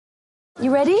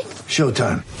You ready?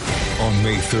 Showtime. On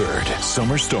May 3rd,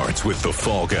 summer starts with The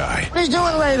Fall Guy. Let's do it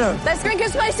later. Let's drink a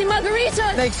spicy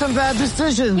margarita. Make some bad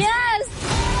decisions. Yes.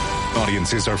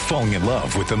 Audiences are falling in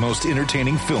love with the most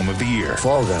entertaining film of the year.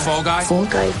 Fall Guy. Fall Guy? Fall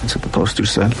Guy. That's what the poster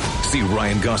said. See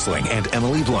Ryan Gosling and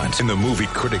Emily Blunt in the movie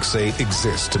critics say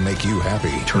exists to make you happy.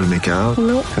 Trying to make it out?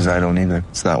 Nope. Because I don't either.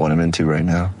 It's not what I'm into right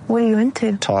now. What are you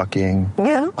into? Talking.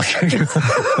 Yeah.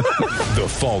 The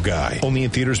Fall Guy. Only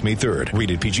in theaters May 3rd.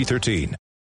 Rated PG-13.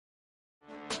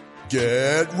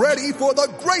 Get ready for the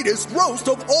greatest roast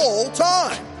of all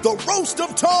time. The Roast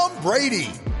of Tom Brady.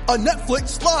 A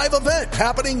Netflix live event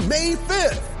happening May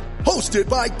 5th. Hosted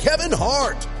by Kevin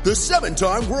Hart. The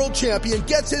 7-time world champion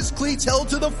gets his cleats held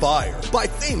to the fire by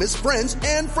famous friends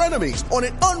and frenemies on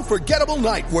an unforgettable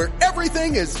night where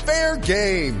everything is fair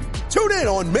game. Tune in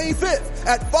on May 5th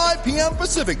at 5 p.m.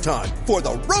 Pacific time for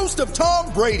the Roast of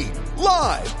Tom Brady.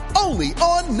 Live only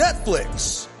on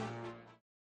Netflix.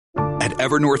 At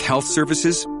Evernorth Health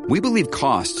Services, we believe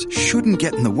costs shouldn't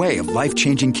get in the way of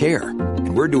life-changing care,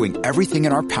 and we're doing everything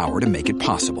in our power to make it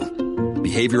possible.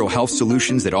 Behavioral health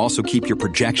solutions that also keep your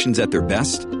projections at their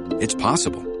best? It's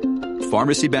possible.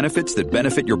 Pharmacy benefits that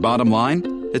benefit your bottom line?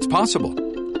 It's possible.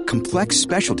 Complex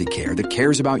specialty care that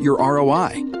cares about your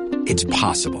ROI? It's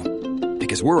possible.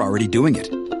 Because we're already doing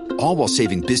it. All while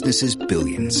saving businesses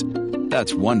billions.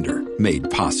 That's Wonder made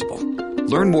possible.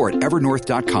 Learn more at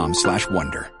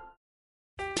evernorth.com/wonder.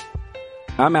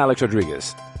 I'm Alex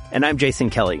Rodriguez. And I'm Jason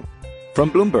Kelly. From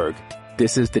Bloomberg,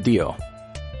 this is The Deal.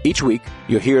 Each week,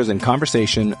 you'll hear us in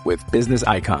conversation with business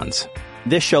icons.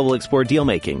 This show will explore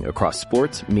deal-making across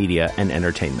sports, media, and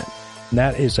entertainment.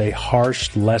 That is a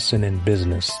harsh lesson in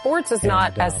business. Sports is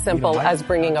not as simple as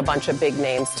bringing a bunch of big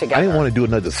names together. I didn't want to do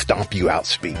another stomp you out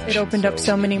speech. It opened up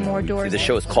so many more doors. The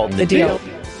show is called The Deal.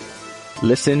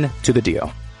 Listen to The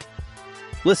Deal.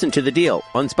 Listen to The Deal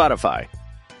on Spotify.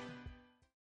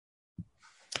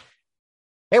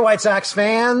 Hey, White Sox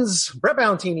fans, Brett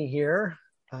Ballantini here.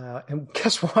 And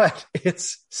guess what?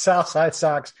 It's Southside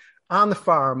Sox on the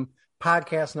Farm,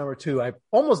 podcast number 2. I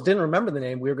almost didn't remember the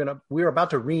name. We were about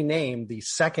to rename the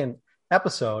second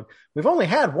episode. We've only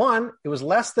had one. It was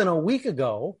less than a week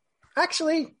ago.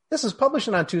 Actually, this is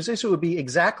publishing on Tuesday, so it would be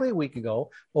exactly a week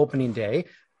ago, opening day.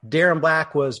 Darren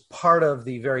Black was part of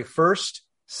the very first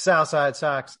Southside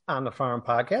Sox on the Farm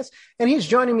podcast, and he's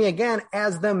joining me again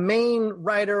as the main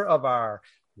writer of our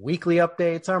weekly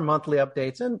updates, our monthly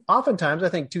updates, and oftentimes, I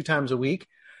think 2 times a week,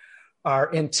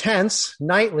 our intense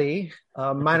nightly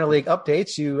minor league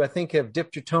updates. You, I think, have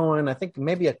dipped your toe in, I think,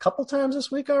 maybe a couple times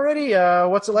this week already.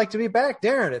 What's it like to be back,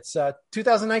 Darren? It's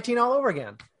 2019 all over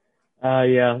again.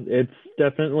 Yeah, it's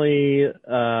definitely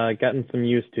gotten some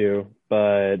used to,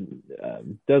 but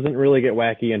doesn't really get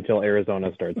wacky until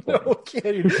Arizona starts playing. No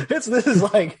kidding. This is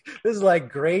like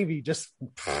gravy, just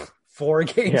 4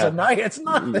 games a night. It's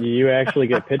not. You actually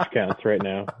get pitch counts right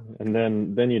now, and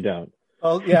then you don't.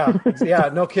 Oh yeah,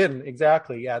 no kidding.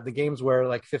 Exactly. Yeah, the games where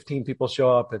like 15 people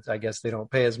show up, I guess they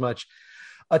don't pay as much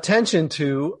attention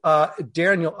to.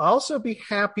 Darren, you'll also be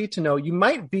happy to know you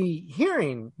might be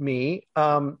hearing me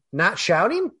not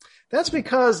shouting. That's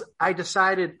because I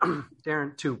decided,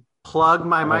 Darren, to plug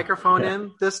my microphone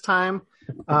in this time.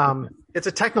 It's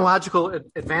a technological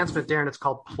advancement, Darren. It's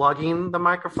called plugging the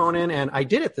microphone in, and I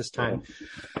did it this time.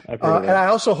 And I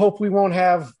also hope we won't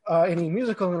have any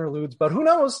musical interludes, but who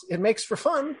knows? It makes for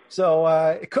fun, so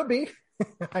it could be.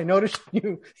 I noticed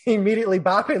you immediately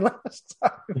bopping last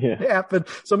time it happened,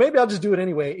 so maybe I'll just do it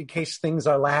anyway in case things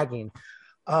are lagging.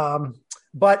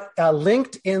 But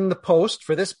linked in the post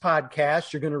for this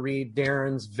podcast, you're going to read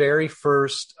Darren's very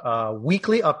first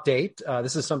weekly update.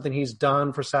 This is something he's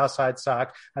done for Southside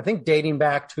Sox, I think dating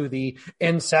back to the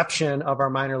inception of our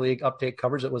minor league update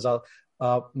coverage. It was a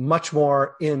much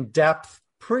more in-depth,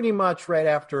 pretty much right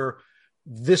after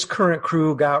this current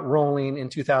crew got rolling in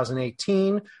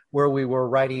 2018, where we were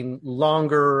writing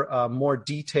longer, more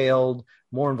detailed,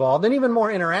 more involved, and even more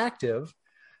interactive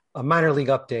minor league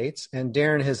updates. And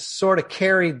Darren has sort of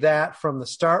carried that from the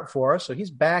start for us. So he's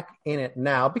back in it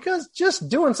now, because just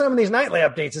doing some of these nightly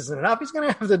updates isn't enough. He's going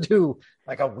to have to do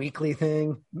like a weekly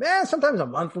thing, sometimes a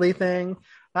monthly thing.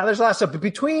 There's a lot of stuff, but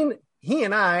between he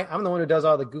and I'm the one who does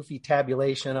all the goofy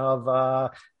tabulation of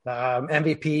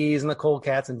MVPs and the Cold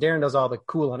Cats, and Darren does all the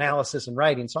cool analysis and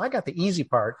writing. So I got the easy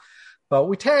part, but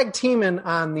we tag teaming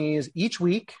on these each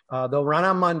week. They'll run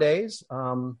on Mondays.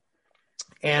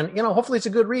 And, hopefully it's a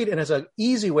good read, and it's an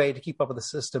easy way to keep up with the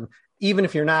system, even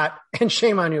if you're not, and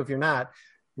shame on you if you're not,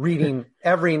 reading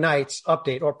every night's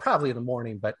update, or probably in the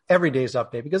morning, but every day's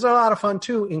update, because they're a lot of fun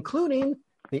too, including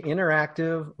the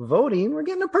interactive voting. We're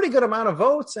getting a pretty good amount of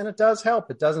votes, and it does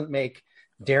help. It doesn't make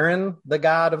Darren the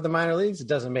god of the minor leagues. It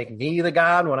doesn't make me the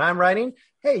god when I'm writing.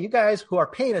 Hey, you guys who are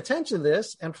paying attention to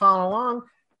this and following along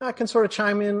can sort of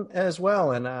chime in as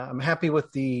well. And I'm happy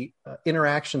with the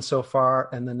interaction so far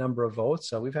and the number of votes.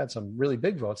 So we've had some really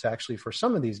big votes actually for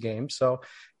some of these games. So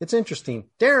it's interesting.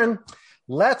 Darren,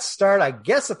 let's start, I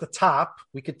guess, at the top.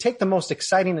 We could take the most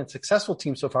exciting and successful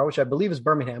team so far, which I believe is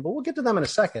Birmingham, but we'll get to them in a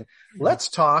second. Let's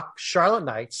talk Charlotte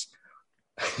Knights.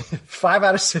 5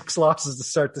 out of 6 losses to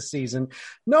start the season.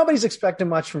 Nobody's expecting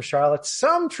much from Charlotte.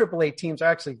 Some AAA teams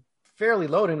are actually fairly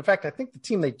loaded. In fact, I think the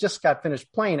team they just got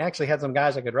finished playing actually had some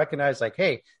guys I could recognize, like,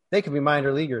 hey, they could be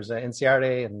minor leaguers,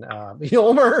 Inciarte and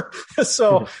Yolmer.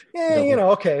 So,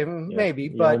 okay, maybe,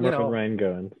 but Yolmer and Ryan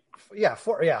Goins.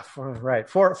 Right.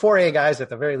 4A guys at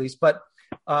the very least, but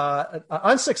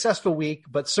unsuccessful week,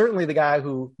 but certainly the guy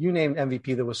who you named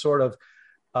MVP that was sort of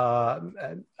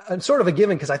a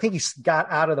given, because I think he got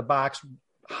out of the box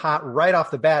hot right off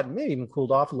the bat and maybe even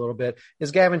cooled off a little bit, is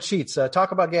Gavin Sheets.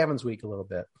 Talk about Gavin's week a little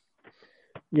bit.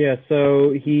 Yeah,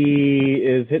 so he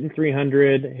is hitting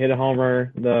 300, hit a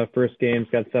homer the first game's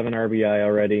got 7 RBI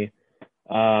already.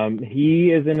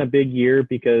 He is in a big year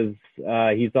because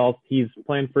he's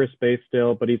playing first base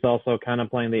still, but he's also kind of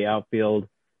playing the outfield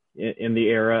in the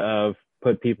era of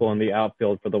put people in the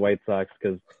outfield for the White Sox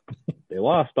because they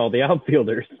lost all the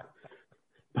outfielders.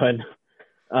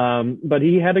 But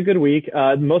he had a good week.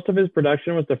 Most of his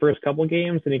production was the first couple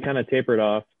games, and he kind of tapered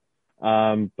off.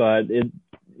 But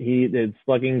his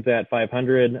slugging's at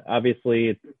 500. Obviously,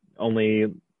 it's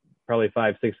only probably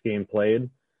 5-6 games played.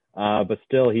 But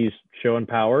still, he's showing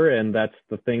power, and that's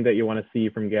the thing that you want to see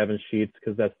from Gavin Sheets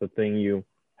because that's the thing you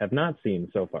have not seen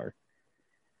so far.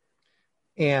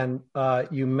 And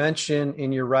you mentioned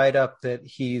in your write-up that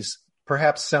he's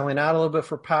perhaps selling out a little bit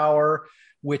for power,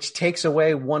 which takes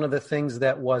away one of the things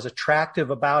that was attractive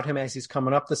about him as he's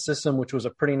coming up the system, which was a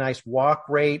pretty nice walk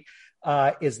rate.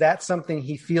 Is that something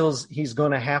he feels he's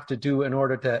going to have to do in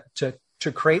order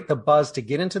to create the buzz to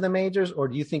get into the majors? Or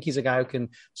do you think he's a guy who can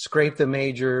scrape the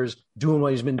majors doing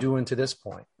what he's been doing to this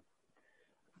point?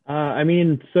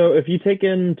 So if you take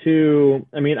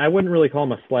I wouldn't really call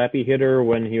him a slappy hitter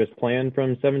when he was playing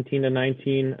from 17 to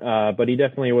 19, but he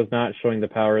definitely was not showing the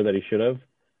power that he should have.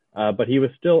 But he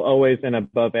was still always an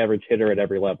above average hitter at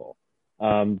every level.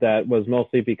 That was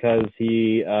mostly because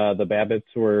the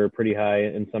BABIPs were pretty high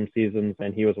in some seasons,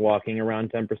 and he was walking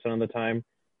around 10% of the time,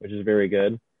 which is very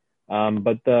good.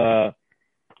 But the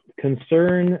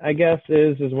concern, I guess,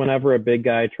 is whenever a big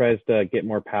guy tries to get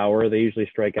more power, they usually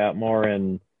strike out more.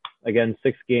 And again,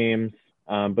 6 games,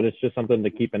 but it's just something to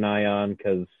keep an eye on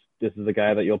because this is a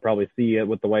guy that you'll probably see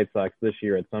with the White Sox this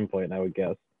year at some point, I would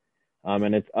guess.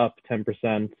 And it's up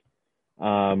 10%,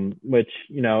 which,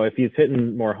 if he's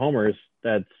hitting more homers,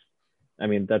 that's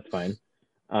fine.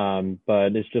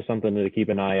 But it's just something to keep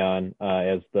an eye on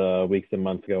as the weeks and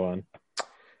months go on.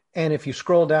 And if you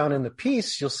scroll down in the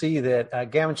piece, you'll see that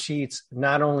Gavin Sheets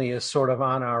not only is sort of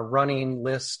on our running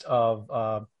list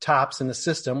of tops in the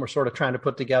system, we're sort of trying to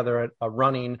put together a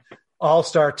running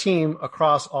all-star team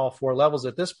across all 4 levels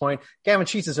at this point. Gavin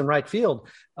Sheets is in right field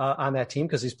on that team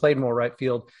because he's played more right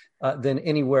field than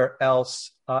anywhere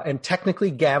else. And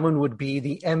technically, Gavin would be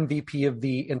the MVP of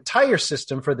the entire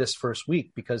system for this first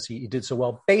week because he did so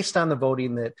well based on the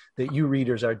voting that you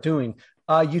readers are doing.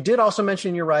 You did also mention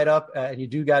in your write-up, and you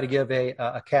do got to give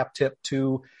a cap tip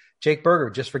to Jake Burger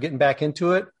just for getting back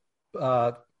into it.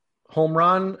 Home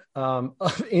run,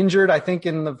 injured, I think,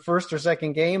 in the first or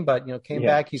second game, but, came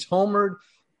back. He's homered.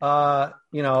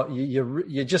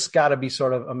 You just got to be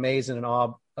sort of amazed and in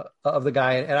awe of the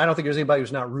guy. And I don't think there's anybody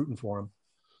who's not rooting for him.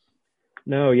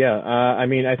 No, yeah.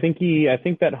 I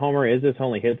think that homer is his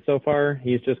only hit so far.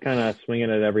 He's just kind of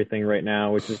swinging at everything right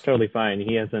now, which is totally fine.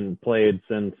 He hasn't played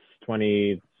since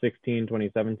 2016,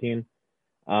 2017.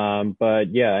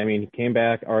 But yeah, he came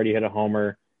back, already hit a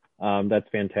homer. That's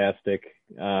fantastic.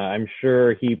 I'm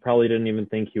sure he probably didn't even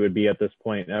think he would be at this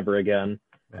point ever again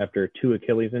after 2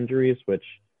 Achilles injuries, which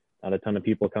not a ton of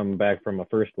people coming back from a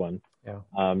first one.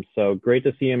 Yeah. So great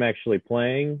to see him actually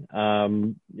playing.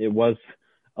 It was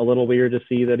a little weird to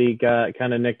see that he got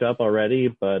kind of nicked up already,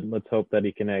 but let's hope that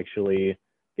he can actually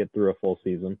get through a full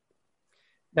season.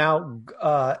 Now,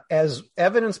 as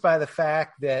evidenced by the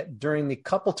fact that during the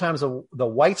couple times the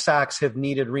White Sox have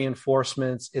needed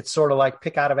reinforcements, it's sort of like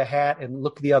pick out of a hat and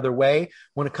look the other way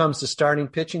when it comes to starting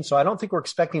pitching. So I don't think we're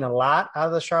expecting a lot out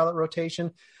of the Charlotte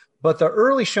rotation, but the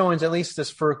early showings, at least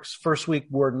this first week,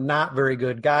 were not very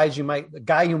good. The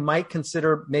guy you might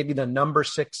consider maybe the number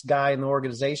 6 guy in the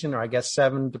organization, or I guess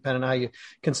 7, depending on how you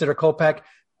consider Kopech,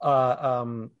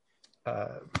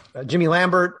 Jimmy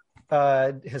Lambert,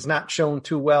 has not shown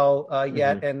too well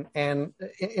yet. And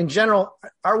in general,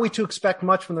 are we to expect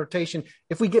much from the rotation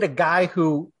if we get a guy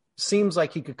who seems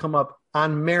like he could come up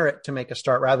on merit to make a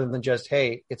start rather than just,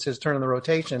 hey, it's his turn in the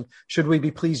rotation? Should we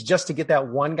be pleased just to get that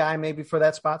one guy maybe for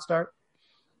that spot start?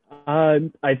 I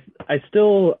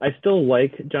still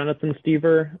like Jonathan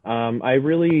Stever. I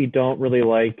really don't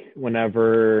like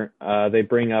whenever they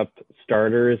bring up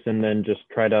starters and then just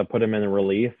try to put them in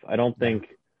relief. I don't think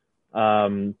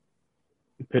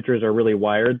pitchers are really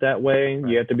wired that way.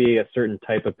 Right. You have to be a certain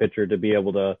type of pitcher to be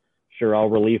able to, sure, I'll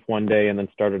relief one day and then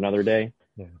start another day.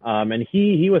 Yeah. And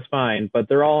he was fine, but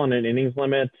they're all on an innings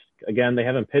limit. Again, they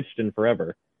haven't pitched in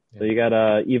forever. Yeah. So you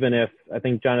got even if I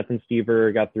think Jonathan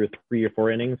Stever got through 3 or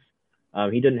 4 innings,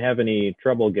 he didn't have any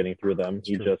trouble getting through them.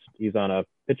 He's on a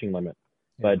pitching limit.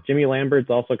 Yeah. But Jimmy Lambert's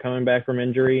also coming back from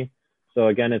injury. So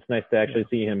again, it's nice to actually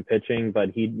see him pitching,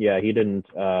 but he didn't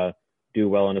do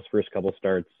well in his first couple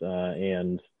starts.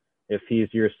 And if he's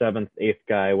your 7th, 8th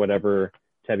guy, whatever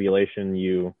tabulation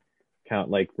you count,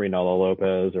 like Reynaldo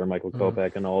Lopez or Michael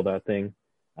Kopech and all that thing,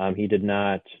 he did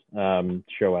not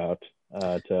show out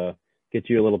to get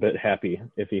you a little bit happy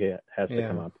if he has to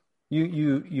come up.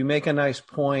 You make a nice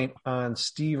point on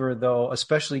Stever, though,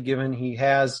 especially given he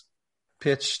has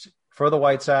pitched for the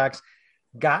White Sox,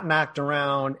 got knocked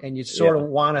around, and you sort of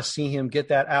want to see him get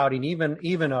that outing,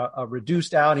 even a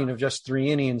reduced outing of just 3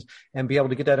 innings, and be able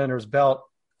to get that under his belt.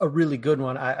 A really good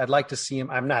one. I'd like to see him.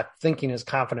 I'm not thinking his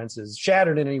confidence is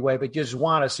shattered in any way, but you just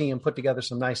want to see him put together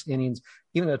some nice innings,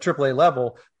 even at a AAA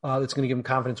level, that's going to give him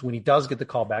confidence when he does get the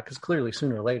call back, because clearly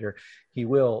sooner or later he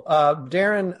will.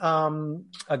 Darren,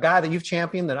 a guy that you've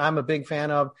championed that I'm a big fan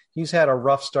of, he's had a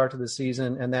rough start to the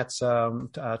season, and that's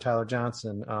Tyler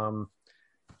Johnson.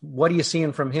 What are you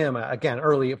seeing from him? Again,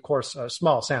 early, of course,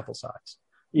 small sample size.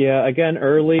 Yeah, again,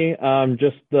 early,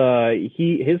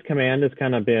 his command has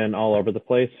kind of been all over the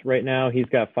place right now. He's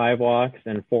got 5 walks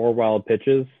and 4 wild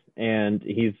pitches, and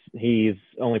he's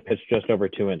only pitched just over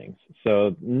 2 innings.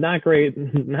 So not great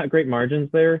margins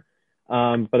there.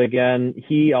 But again,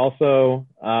 he also,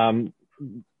 in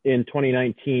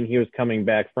 2019, he was coming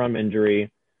back from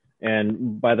injury,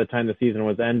 and by the time the season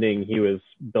was ending, he was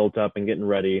built up and getting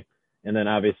ready, and then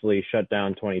obviously shut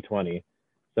down 2020.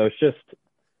 So it's just,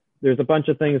 there's a bunch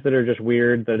of things that are just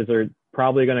weird that are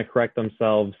probably going to correct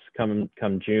themselves come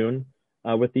June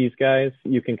with these guys.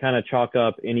 You can kind of chalk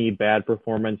up any bad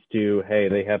performance to, hey,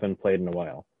 they haven't played in a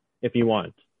while, if you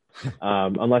want.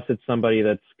 Unless it's somebody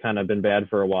that's kind of been bad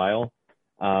for a while.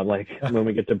 Like when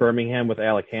we get to Birmingham with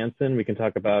Alec Hansen, we can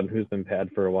talk about who's been bad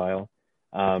for a while.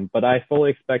 But I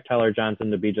fully expect Tyler Johnson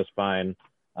to be just fine.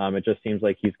 It just seems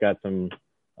like he's got some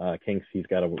kinks he's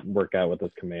got to work out with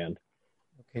his command.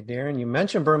 Okay, Darren, you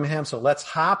mentioned Birmingham, so let's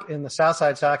hop in the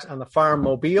Southside Sox on the Farm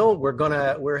Mobile.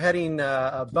 We're heading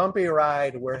a bumpy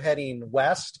ride. We're heading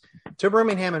west to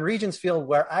Birmingham and Regents Field,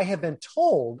 where I have been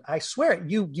told, I swear,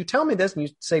 you tell me this and you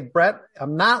say, Brett,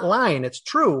 I'm not lying, it's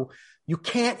true, you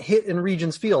can't hit in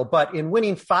Regents Field. But in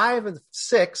winning 5 of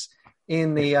 6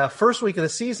 in the first week of the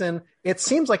season, it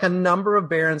seems like a number of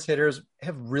Barons hitters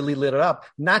have really lit it up,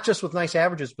 not just with nice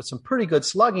averages, but some pretty good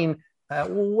slugging.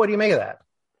 What do you make of that?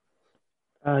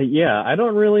 I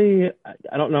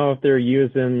don't know if they're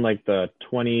using like the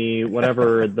 20,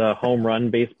 whatever, the home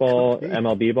run baseball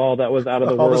MLB ball that was out of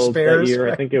the world that year.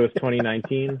 Right? I think it was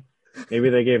 2019. Maybe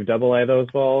they gave Double-A those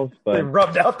balls, but they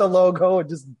rubbed out the logo and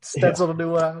just stenciled a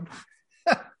new one.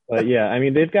 But yeah, I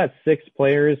mean, they've got 6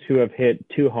 players who have hit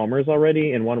 2 homers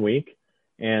already in 1 week.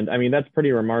 And I mean, that's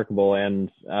pretty remarkable. And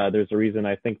there's a reason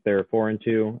I think they're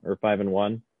 4-2 or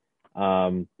 5-1.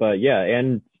 But yeah,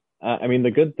 and I mean, the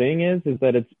good thing is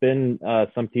that it's been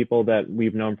some people that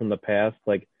we've known from the past,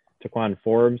 like Taquan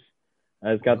Forbes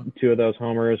has got 2 of those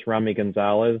homers. Rami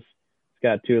Gonzalez has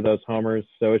got 2 of those homers.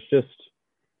 So it's just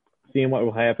seeing what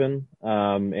will happen.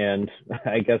 And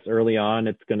I guess early on,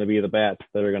 it's going to be the bats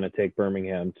that are going to take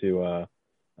Birmingham to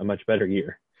a much better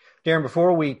year. Darren,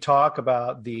 before we talk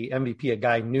about the MVP, a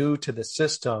guy new to the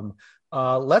system,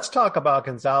 let's talk about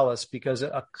Gonzalez, because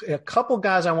a couple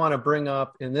guys I want to bring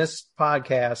up in this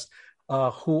podcast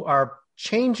who are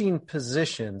changing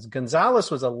positions. Gonzalez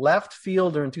was a left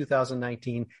fielder in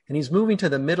 2019, and he's moving to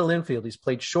the middle infield. He's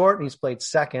played short and he's played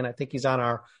second. I think he's on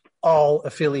our all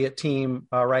affiliate team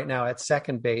right now at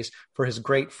second base for his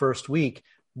great first week.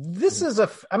 This is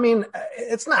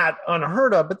it's not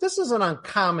unheard of, but this is an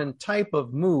uncommon type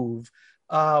of move.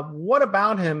 What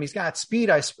about him? He's got speed.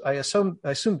 I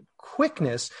assume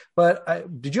quickness,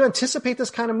 but did you anticipate this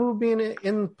kind of move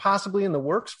being possibly in the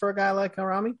works for a guy like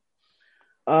Rami?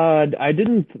 I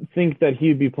didn't think that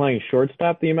he'd be playing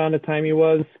shortstop the amount of time he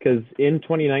was, because in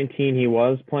 2019 he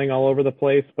was playing all over the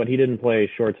place, but he didn't play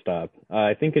shortstop.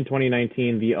 I think in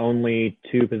 2019 the only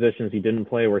two positions he didn't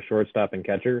play were shortstop and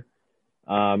catcher.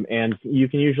 And you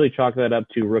can usually chalk that up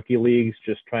to rookie leagues,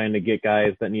 just trying to get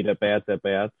guys that need at-bats,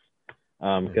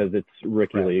 because it's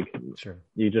rookie league. Sure.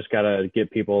 You just got to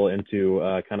get people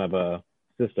into kind of a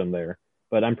system there.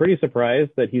 But I'm pretty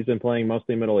surprised that he's been playing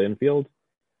mostly middle infield.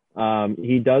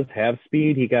 He does have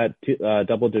speed. He got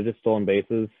double-digit stolen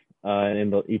bases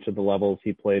in each of the levels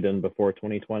he played in before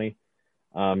 2020.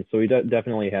 So he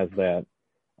definitely has that.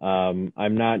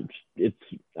 It's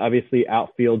obviously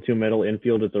outfield to middle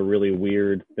infield is a really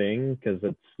weird thing because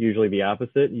it's usually the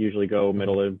opposite. You usually go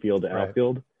middle infield to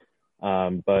outfield.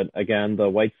 But again, the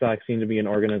White Sox seem to be an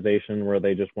organization where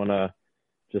they just want to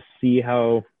just see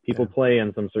how people play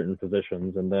in some certain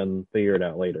positions and then figure it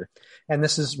out later. And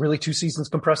this is really two seasons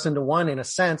compressed into one in a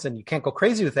sense, and you can't go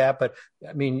crazy with that. But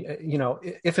I mean,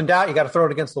 if in doubt, you got to throw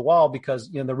it against the wall because,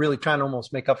 they're really trying to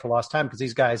almost make up for lost time because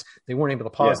these guys, they weren't able to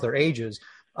pause their ages.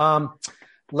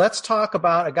 Let's talk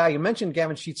about a guy you mentioned,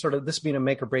 Gavin Sheets, sort of this being a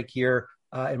make or break year.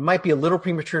 It might be a little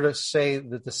premature to say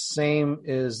that the same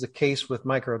is the case with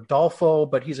Mike Rodolfo,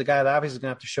 but he's a guy that obviously is going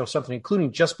to have to show something,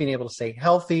 including just being able to stay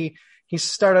healthy. He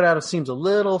started out, it seems a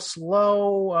little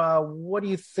slow. What are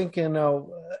you thinking,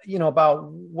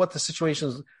 about what the situation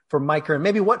is for Mike, and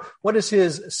maybe what is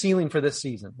his ceiling for this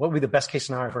season? What would be the best case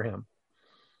scenario for him?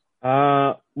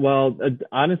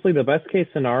 Honestly, the best case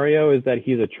scenario is that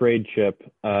he's a trade chip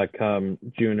come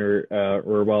June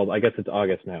I guess it's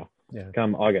August now. Yeah.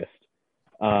 Come August.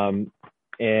 And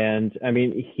I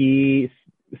mean,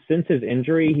 since his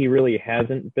injury, he really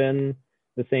hasn't been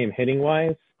the same hitting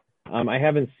wise. I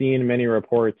haven't seen many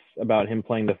reports about him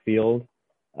playing the field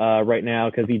right now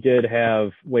because he did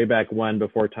have way back when,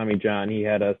 before Tommy John, he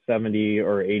had a 70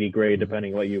 or 80 grade,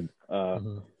 depending what you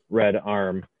read,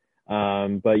 arm.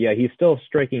 But yeah, he's still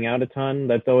striking out a ton.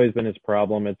 That's always been his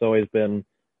problem. It's always been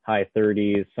high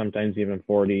 30s, sometimes even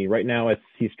 40. Right now,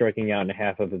 he's striking out in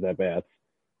half of his at-bats,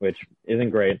 which isn't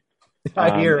great.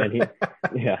 I hear.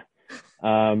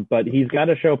 But he's got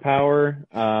to show power,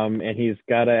 and he's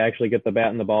got to actually get the bat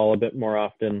and the ball a bit more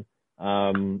often.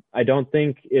 I don't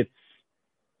think if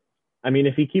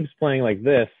he keeps playing like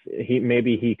this,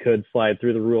 maybe he could slide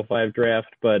through the Rule 5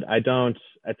 draft, but I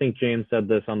think James said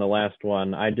this on the last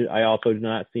one. I also do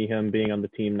not see him being on the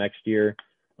team next year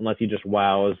unless he just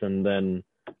wows and then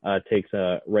takes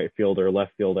a right field or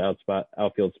left field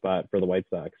outfield spot for the White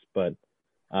Sox. But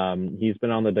he's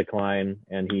been on the decline,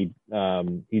 and he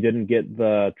didn't get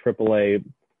the AAA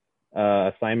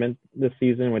assignment this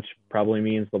season, which probably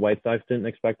means the White Sox didn't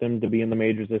expect him to be in the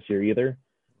majors this year either.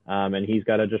 And he's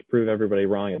got to just prove everybody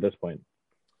wrong at this point.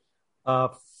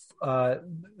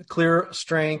 Clear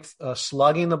strength,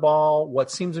 slugging the ball.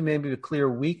 What seems to maybe a clear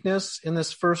weakness in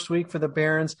this first week for the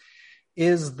Barons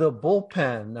is the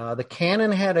bullpen. The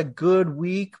Cannon had a good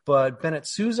week, but Bennett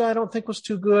Sousa I don't think was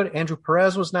too good. Andrew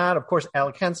Perez was not. Of course,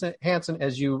 Alec Hansen,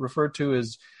 as you referred to,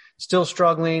 is still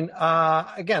struggling.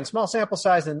 Again, small sample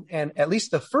size, and at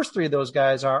least the first three of those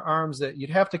guys are arms that you'd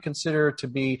have to consider to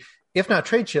be, if not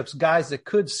trade chips, guys that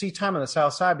could see time on the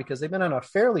south side because they've been on a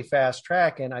fairly fast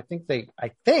track, and I think they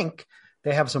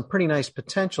have some pretty nice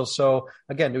potential. So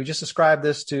again, do we just describe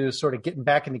this to sort of getting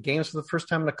back into games for the first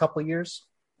time in a couple of years?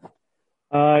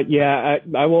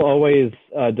 I will always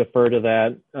defer to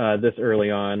that this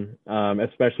early on,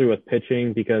 especially with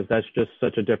pitching, because that's just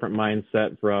such a different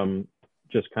mindset from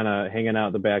just kind of hanging out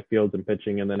in the backfields and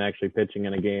pitching and then actually pitching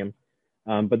in a game.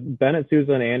 But Bennett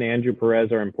Sousa and Andrew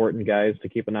Perez are important guys to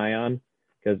keep an eye on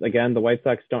because, again, the White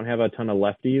Sox don't have a ton of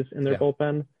lefties in their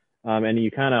bullpen. And you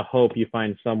kind of hope you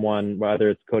find someone, whether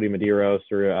it's Cody Medeiros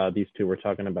or these two we're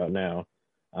talking about now.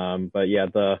 But yeah,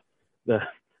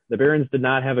 the Barons did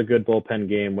not have a good bullpen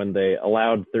game when they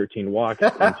allowed 13 walks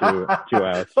into 2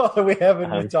 outs. Oh, we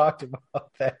haven't talked about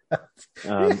that.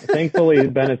 Thankfully,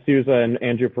 Bennett Sousa and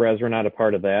Andrew Perez were not a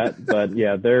part of that. But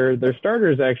yeah, their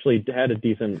starters actually had a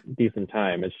decent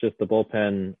time. It's just the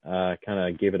bullpen kind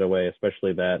of gave it away,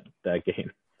 especially that game.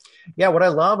 Yeah, what I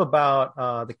love about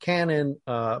the Cannon,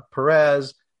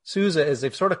 Perez, Sousa is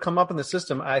they've sort of come up in the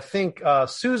system. I think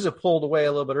Sousa pulled away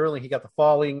a little bit early. He got the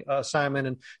falling assignment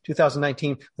in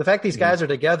 2019. The fact these guys are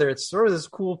together, it's sort of this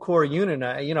cool core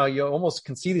unit. You almost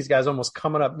can see these guys almost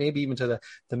coming up, maybe even to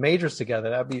the majors together.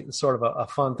 That'd be sort of a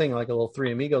fun thing, like a little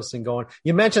Three Amigos thing going.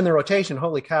 You mentioned the rotation.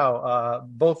 Holy cow.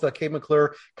 Both Cade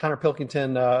McClure, Connor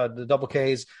Pilkington, the double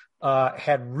Ks,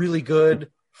 had really good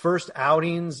first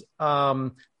outings.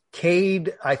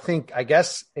 Cade, I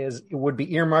guess would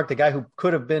be earmarked, the guy who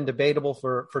could have been debatable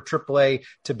for AAA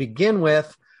to begin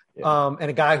with. And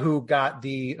a guy who got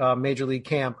the major league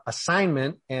camp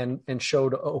assignment and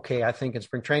showed okay, I think, in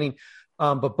spring training.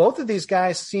 But both of these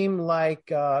guys seem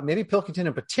like maybe Pilkington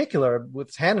in particular with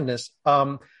his handedness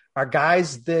are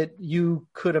guys that you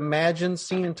could imagine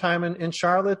seeing time in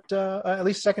Charlotte at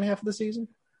least second half of the season.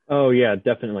 Oh yeah,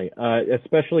 definitely.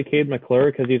 Especially Cade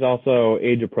McClure, because he's also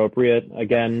age appropriate.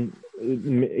 Again,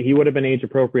 he would have been age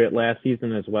appropriate last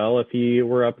season as well if he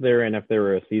were up there and if there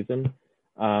were a season.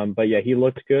 But yeah, he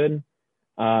looked good.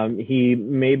 He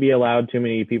maybe allowed too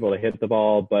many people to hit the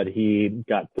ball, but he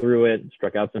got through it,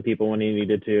 struck out some people when he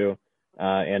needed to,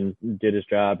 and did his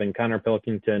job. And Connor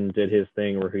Pilkington did his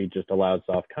thing where he just allowed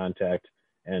soft contact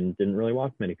and didn't really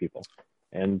walk many people.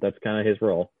 And that's kind of his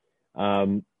role.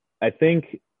 I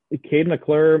think Cade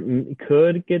McClure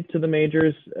could get to the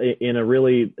majors in a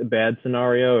really bad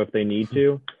scenario if they need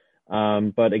to.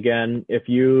 But again, if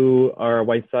you are a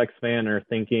White Sox fan or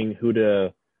thinking who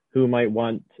Rick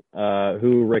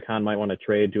Hahn might want to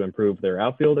trade to improve their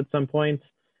outfield at some point,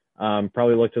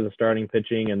 probably look to the starting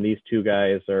pitching, and these two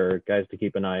guys are guys to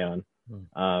keep an eye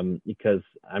on. Because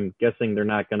I'm guessing they're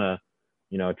not gonna,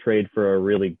 trade for a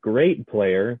really great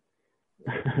player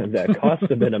that costs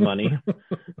a bit of money.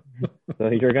 So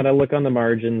you're gonna look on the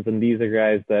margins, and these are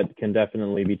guys that can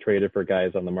definitely be traded for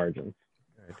guys on the margins.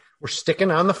 We're sticking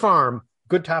on the farm.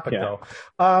 Good topic, though.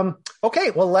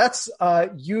 Okay, well, let's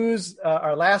use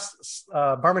our last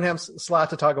Birmingham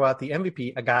slot to talk about the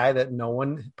MVP, a guy that no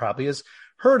one probably has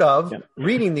heard of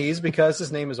reading these because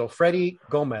his name is Ofredi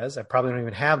Gomez. I probably don't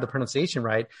even have the pronunciation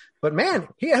right. But, man,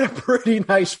 he had a pretty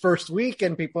nice first week,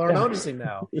 and people are noticing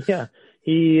now. Yeah.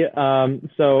 He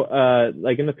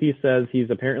like in the piece says,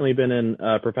 he's apparently been in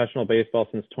professional baseball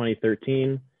since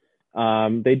 2013.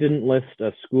 They didn't list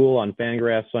a school on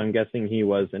Fangraphs, so I'm guessing he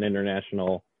was an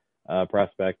international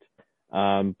prospect.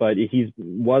 But he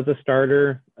was a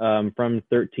starter from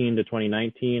 13 to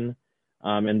 2019.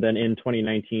 And then in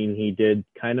 2019, he did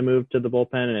kind of move to the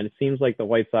bullpen, and it seems like the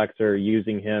White Sox are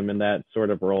using him in that sort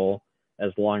of role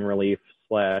as long relief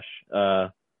slash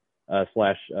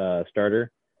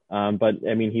starter. But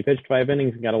I mean, he pitched 5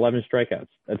 innings and got 11 strikeouts.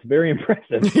 That's very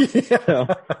impressive. So,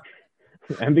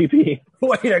 MVP.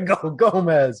 Way to go,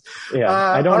 Gomez. Yeah,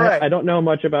 I don't know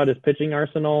much about his pitching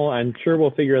arsenal. I'm sure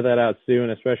we'll figure that out soon,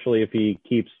 especially if he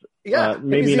keeps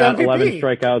maybe not MVP. 11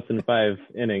 strikeouts in 5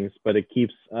 innings, but it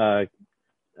keeps a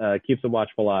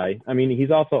watchful eye. I mean,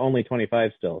 he's also only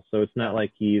 25 still, so it's not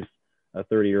like he's a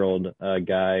 30-year-old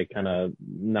guy, kind of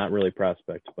not really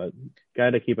prospect, but guy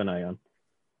to keep an eye on.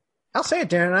 I'll say it,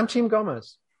 Darren. I'm Team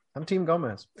Gomez.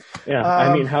 Yeah,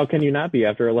 I mean, how can you not be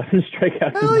after 11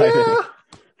 strikeouts in 5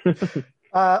 innings?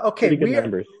 Okay,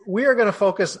 we are going to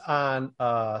focus on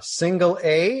Single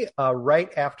A right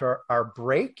after our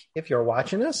break. If you're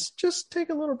watching us, just take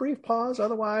a little brief pause.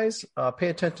 Otherwise, pay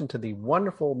attention to the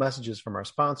wonderful messages from our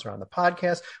sponsor on the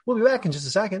podcast. We'll be back in just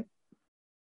a second.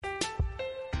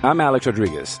 I'm Alex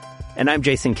Rodriguez. And I'm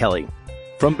Jason Kelly.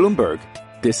 From Bloomberg,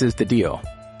 this is The Deal.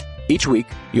 Each week,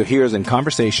 you'll hear us in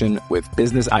conversation with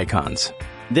business icons.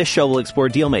 This show will explore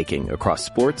deal-making across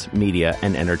sports, media,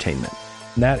 and entertainment.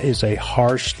 That is a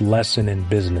harsh lesson in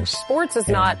business. Sports is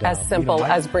not as simple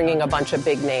as bringing a bunch of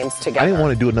big names together. I didn't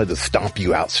want to do another stomp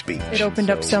you out speech. It opened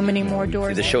up so many more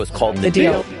doors. The show is called The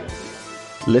Deal.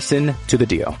 Listen to The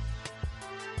Deal.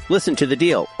 Listen to The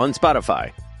Deal on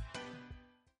Spotify.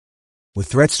 With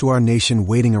threats to our nation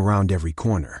waiting around every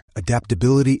corner,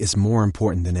 adaptability is more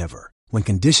important than ever. When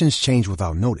conditions change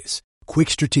without notice, quick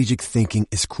strategic thinking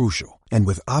is crucial. And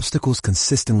with obstacles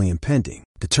consistently impending,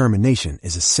 determination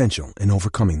is essential in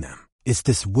overcoming them. It's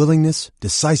this willingness,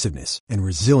 decisiveness, and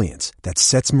resilience that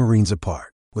sets Marines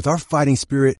apart. With our fighting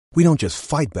spirit, we don't just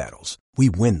fight battles, we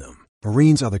win them.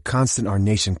 Marines are the constant our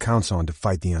nation counts on to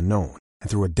fight the unknown. And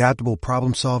through adaptable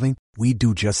problem solving, we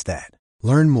do just that.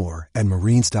 Learn more at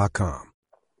Marines.com.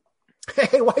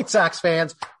 Hey, White Sox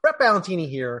fans, Brett Ballantini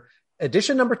here.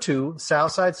 Edition number 2,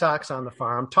 Southside Sox on the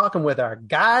Farm, talking with our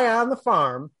guy on the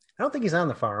farm. I don't think he's on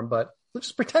the farm, but we'll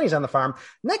just pretend he's on the farm.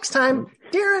 Next time,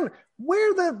 Darren,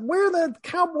 wear the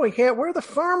cowboy hat, wear the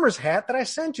farmer's hat that I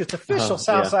sent you. It's official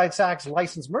Southside Sox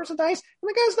licensed merchandise, and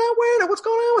the guy's not wearing it. What's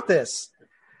going on with this?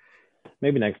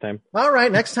 Maybe next time. All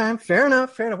right, next time. Fair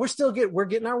enough. We're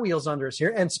getting our wheels under us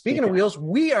here. And speaking of wheels,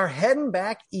 we are heading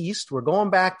back east. We're going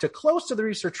back to close to the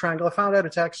Research Triangle. I found out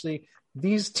it's actually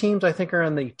these teams, I think, are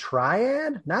in the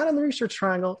triad, not in the Research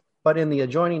Triangle, but in the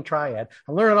adjoining triad.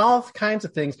 I'm learning all kinds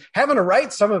of things, having to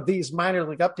write some of these minor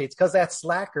league updates because that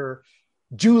slacker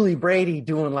Julie Brady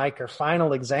doing like her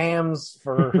final exams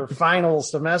for her final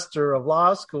semester of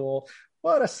law school.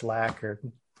 What a slacker.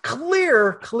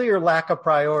 Clear lack of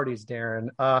priorities, Darren.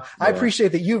 I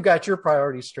appreciate that you've got your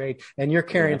priorities straight and you're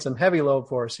carrying some heavy load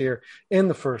for us here in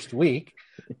the first week.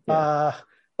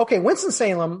 Okay,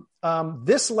 Winston-Salem,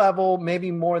 this level,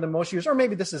 maybe more than most years, or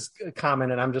maybe this is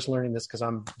common and I'm just learning this because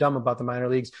I'm dumb about the minor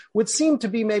leagues, would seem to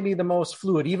be maybe the most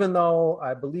fluid, even though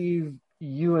I believe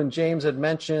you and James had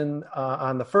mentioned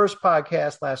on the first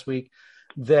podcast last week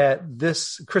that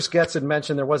Chris Getz had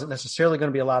mentioned there wasn't necessarily going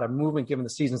to be a lot of movement given the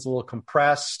season's a little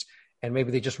compressed and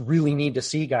maybe they just really need to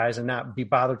see guys and not be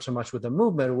bothered so much with the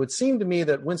movement. It would seem to me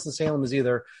that Winston-Salem is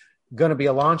either going to be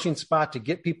a launching spot to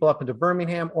get people up into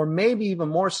Birmingham, or maybe even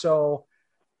more so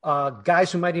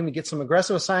guys who might even get some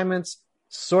aggressive assignments,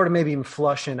 sort of maybe even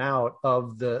flushing out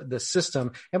of the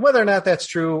system. And whether or not that's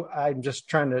true, I'm just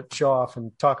trying to show off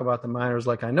and talk about the minors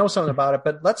like I know something about it.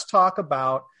 But let's talk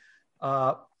about,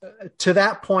 to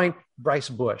that point, Bryce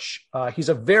Bush. He's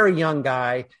a very young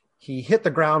guy. He hit the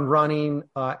ground running,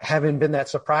 having been that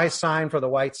surprise sign for the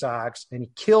White Sox, and he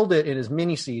killed it in his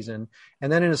mini season.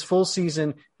 And then in his full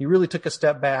season, he really took a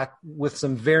step back with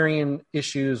some varying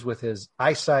issues with his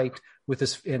eyesight,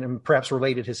 and perhaps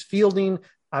related his fielding.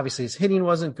 Obviously, his hitting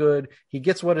wasn't good. He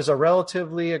gets what is a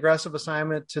relatively aggressive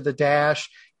assignment to the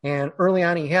dash, and early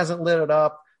on, he hasn't lit it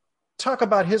up. Talk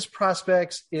about his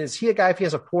prospects. Is he a guy, if he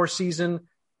has a poor season,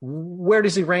 where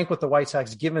does he rank with the White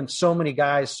Sox, given so many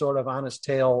guys sort of on his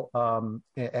tail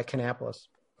at Kannapolis?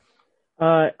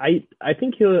 I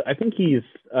think he's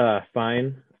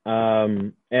fine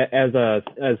as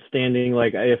standing.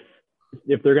 Like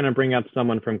if they're going to bring up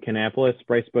someone from Kannapolis,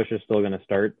 Bryce Bush is still going to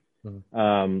start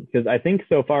because I think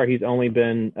so far he's only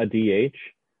been a DH,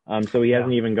 so he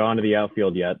hasn't even gone to the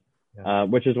outfield yet,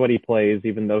 which is what he plays,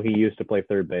 even though he used to play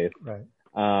third base. Right.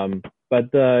 But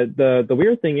the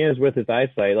weird thing is with his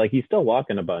eyesight, like he's still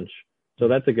walking a bunch. So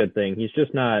that's a good thing. He's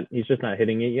just not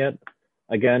hitting it yet.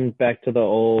 Again, back to the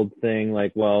old thing,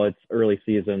 like, well, it's early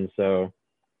season. So,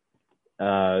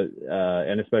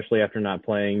 and especially after not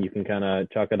playing, you can kind of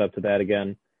chalk it up to that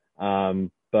again.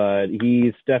 But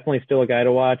he's definitely still a guy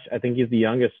to watch. I think he's the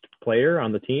youngest player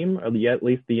on the team, or at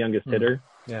least the youngest hitter.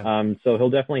 Yeah. So he'll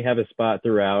definitely have his spot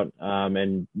throughout.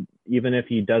 And even if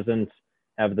he doesn't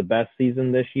have the best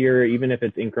season this year, even if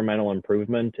it's incremental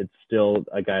improvement, it's still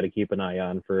a guy to keep an eye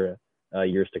on for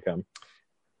years to come.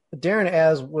 Darren,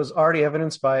 as was already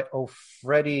evidenced by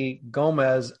Ofredi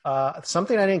Gomez,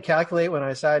 something I didn't calculate when I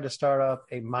decided to start up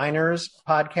a minors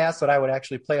podcast that I would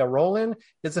actually play a role in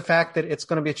is the fact that it's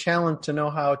going to be a challenge to know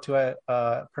how to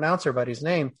pronounce everybody's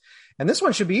name. And this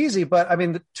one should be easy, but I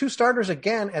mean, the two starters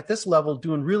again at this level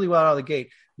doing really well out of the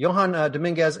gate. Johan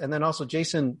Dominguez and then also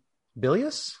Jason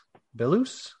Bilus?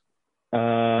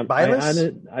 I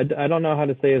don't know how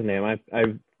to say his name.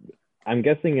 I'm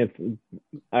guessing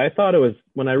I thought it was,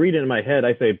 when I read it in my head,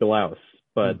 I say Bilaus,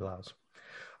 but Bilaus.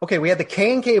 Okay, we had the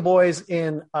K&K boys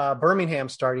in Birmingham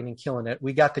starting and killing it.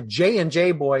 We got the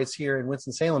J&J boys here in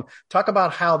Winston-Salem. Talk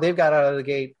about how they've got out of the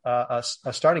gate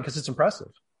starting, because it's impressive.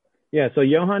 Yeah, so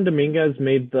Johan Dominguez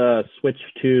made the switch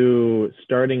to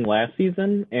starting last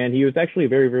season, and he was actually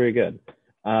very, very good.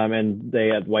 And they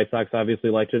at White Sox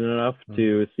obviously liked it enough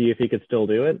to see if he could still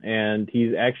do it. And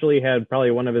he's actually had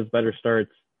probably one of his better starts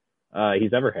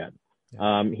he's ever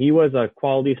had. He was a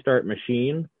quality start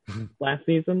machine last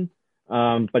season,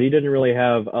 but he didn't really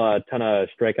have a ton of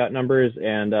strikeout numbers.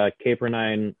 And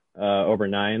K/9 over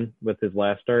 9 with his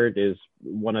last start is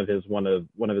one of his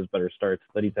better starts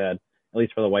that he's had, at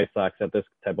least for the White Sox at this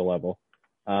type of level.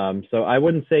 So I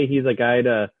wouldn't say he's a guy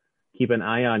to keep an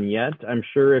eye on yet. I'm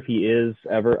sure if he is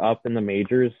ever up in the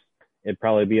majors, it'd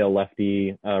probably be a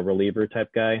lefty reliever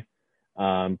type guy.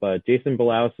 But Jason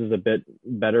Bilaus is a bit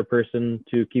better person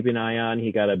to keep an eye on.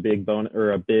 He got a big bonus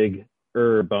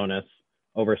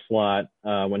over slot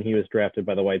when he was drafted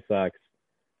by the White Sox.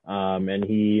 And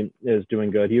he is doing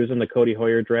good. He was in the Cody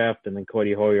Hoyer draft, and then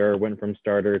Cody Hoyer went from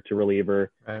starter to reliever.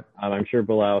 Right. I'm sure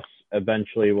Bilaus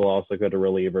eventually will also go to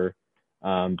reliever.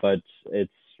 But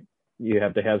you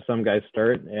have to have some guys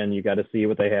start, and you got to see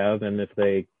what they have. And if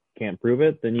they can't prove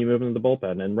it, then you move into the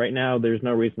bullpen. And right now, there's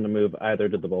no reason to move either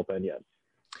to the bullpen yet.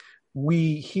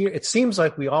 It seems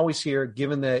like we always hear,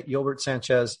 given that Yolbert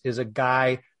Sanchez is a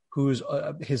guy who's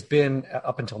has been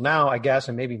up until now, I guess,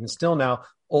 and maybe even still now,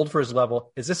 old for his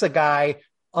level. Is this a guy,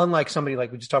 unlike somebody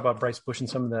like we just talked about Bryce Bush and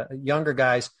some of the younger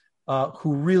guys,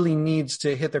 who really needs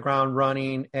to hit the ground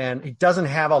running, and he doesn't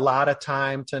have a lot of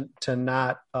time to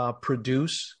not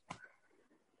produce?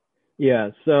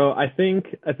 Yeah, so I think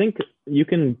you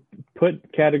can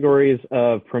put categories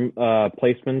of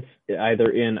placements either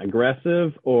in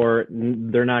aggressive or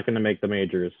they're not going to make the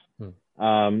majors.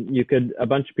 A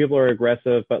bunch of people are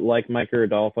aggressive, but like Mike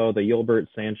Rodolfo, the Yolbert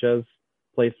Sanchez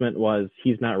placement was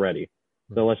he's not ready.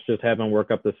 So let's just have him work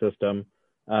up the system.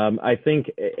 I think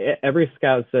every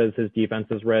scout says his defense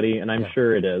is ready, and I'm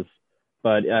sure it is,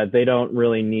 but they don't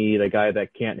really need a guy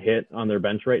that can't hit on their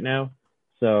bench right now.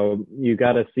 So you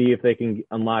got to see if they can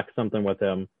unlock something with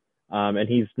him. And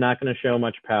he's not going to show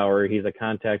much power. He's a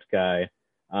contact guy.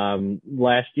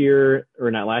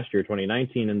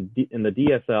 2019 in the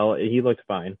DSL, he looked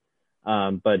fine.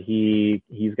 But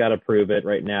he's got to prove it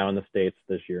right now in the States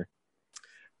this year.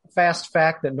 Fast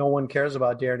fact that no one cares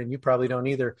about, Darren, and you probably don't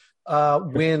either.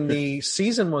 When the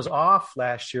season was off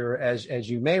last year, as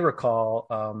you may recall,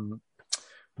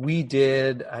 we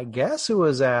did, I guess it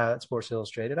was at Sports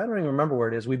Illustrated. I don't even remember where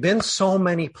it is. We've been so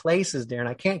many places, Darren,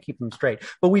 I can't keep them straight.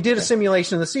 But we did a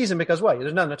simulation of the season because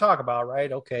there's nothing to talk about,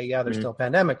 right? Okay, yeah, there's still a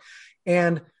pandemic.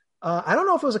 And I don't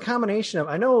know if it was a combination of,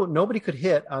 I know nobody could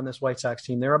hit on this White Sox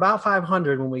team. They were about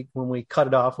 500 when we cut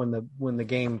it off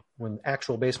when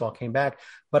actual baseball came back.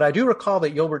 But I do recall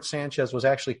that Yolbert Sanchez was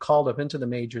actually called up into the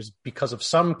majors because of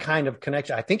some kind of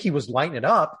connection. I think he was lighting it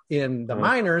up in the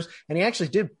minors, and he actually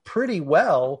did pretty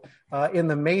well in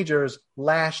the majors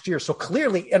last year. So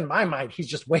clearly, in my mind, he's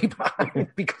just way behind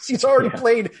because he's already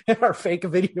played in our fake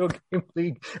video game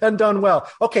league and done well.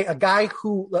 Okay, a guy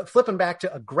who, flipping back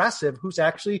to aggressive, who's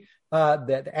actually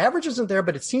the average isn't there,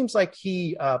 but it seems like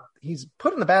he's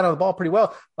putting the bat on the ball pretty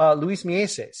well. Luis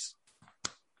Mieses.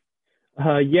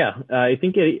 I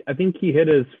think he hit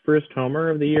his first homer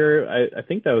of the year. I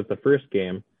think that was the first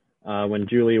game when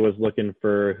Julie was looking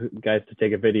for guys to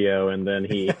take a video, and then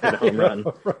he hit a home run,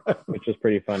 which was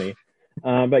pretty funny.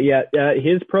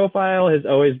 His profile has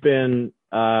always been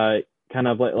kind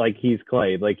of like he's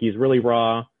Clay. Like, he's really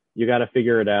raw. You got to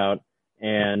figure it out.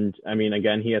 And I mean,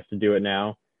 again, he has to do it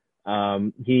now.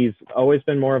 He's always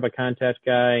been more of a contest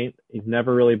guy. He's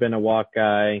never really been a walk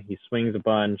guy. He swings a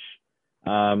bunch.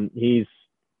 He's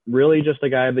really just a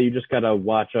guy that you just got to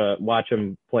watch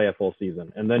him play a full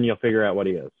season, and then you'll figure out what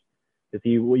he is. Because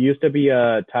he used to be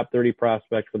a top 30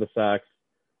 prospect for the Sox,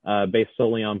 based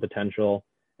solely on potential.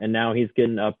 And now he's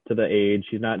getting up to the age.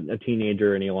 He's not a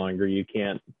teenager any longer. You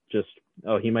can't just,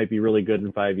 he might be really good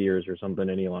in 5 years or something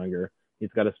any longer. He's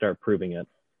got to start proving it.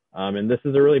 And this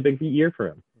is a really big year for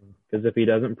him. Because if he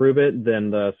doesn't prove it,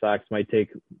 then the Sox might take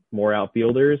more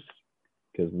outfielders,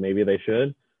 because maybe they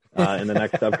should, in the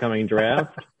next upcoming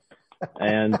draft.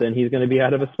 And then he's going to be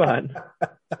out of a spot.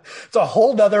 It's a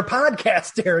whole nother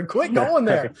podcast, Darren. Quit going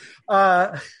there.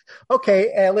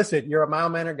 Okay. Listen, you're a mile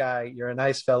manner guy. You're a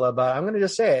nice fella, but I'm going to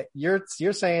just say it.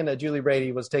 You're saying that Julie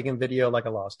Brady was taking video like a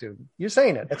law student. You're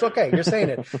saying it. It's okay. You're saying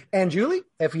it. And Julie,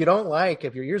 if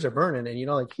your ears are burning and you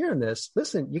don't like hearing this,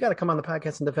 listen, you got to come on the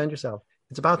podcast and defend yourself.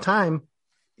 It's about time.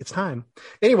 It's time.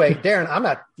 Anyway, Darren, I'm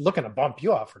not looking to bump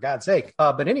you off, for God's sake.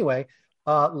 But anyway,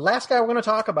 last guy we're going to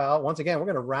talk about, once again,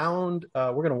 we're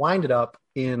going to wind it up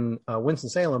in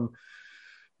Winston-Salem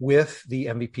with the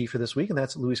MVP for this week, and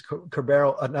that's Luis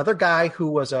Cabrera, another guy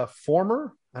who was a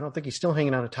former, I don't think he's still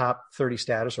hanging on a top 30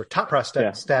 status or top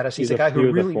prospect status. He's a guy who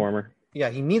really, former. Yeah,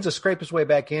 he needs to scrape his way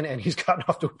back in, and he's gotten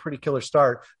off to a pretty killer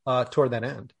start toward that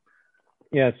end.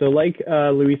 Yeah, so like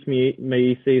Luis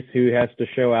Mieses, who has to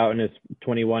show out in his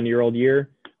 21-year-old year,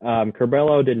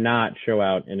 Curbelo did not show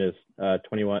out in his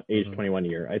 21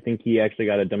 year. I think he actually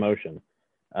got a demotion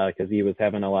because he was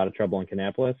having a lot of trouble in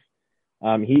Kannapolis.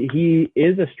 He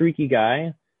is a streaky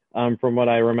guy. From what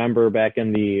I remember back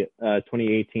in the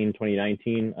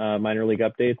 2018-2019 minor league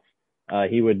updates,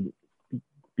 he would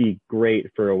be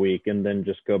great for a week and then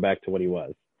just go back to what he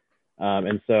was.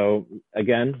 And so,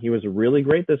 again, he was really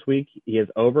great this week. He has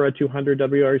over a 200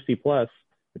 WRC plus,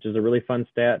 which is a really fun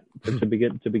stat to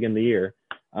begin the year.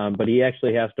 But he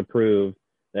actually has to prove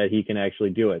that he can actually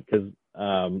do it, because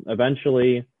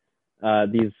eventually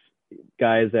these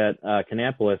guys at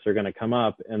Kannapolis are going to come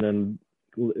up, and then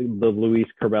the Luis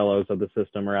Curbelos of the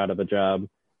system are out of a job.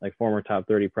 Like, former top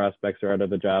 30 prospects are out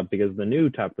of a job because the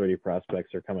new top 30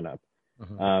 prospects are coming up.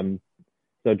 Mm-hmm.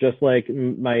 So just like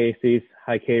Mieses,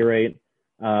 high K rate,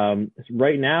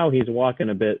 right now he's walking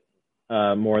a bit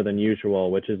more than usual,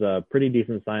 which is a pretty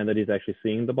decent sign that he's actually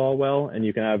seeing the ball well. And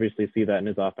you can obviously see that in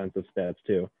his offensive stats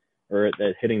too, or at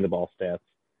hitting the ball stats.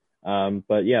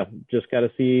 But yeah, just got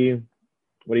to see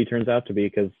what he turns out to be,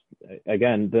 because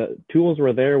again, the tools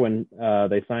were there when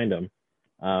they signed him.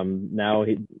 Now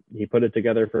he put it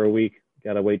together for a week.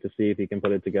 Got to wait to see if he can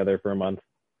put it together for a month.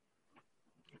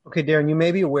 Okay, Darren, you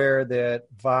may be aware that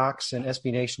Vox and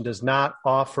SB Nation does not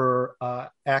offer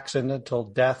accidental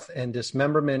death and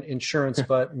dismemberment insurance,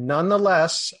 but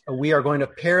nonetheless, we are going to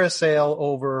parasail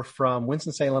over from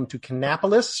Winston-Salem to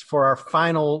Kannapolis for our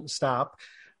final stop.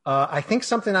 I think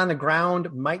something on the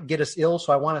ground might get us ill,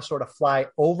 so I want to sort of fly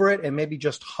over it and maybe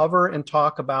just hover and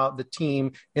talk about the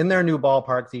team in their new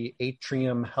ballpark, the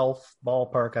Atrium Health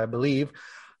Ballpark, I believe,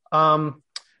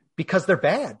 because they're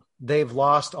bad. They've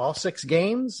lost all 6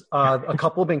 games. A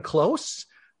couple have been close,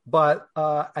 but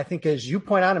I think as you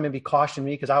point out, and maybe caution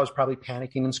me because I was probably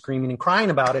panicking and screaming and crying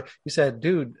about it. You said,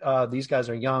 dude, these guys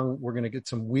are young. We're going to get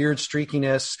some weird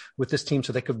streakiness with this team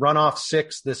so they could run off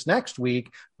 6 this next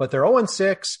week, but they're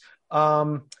 0-6.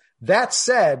 That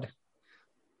said,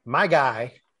 my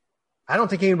guy, I don't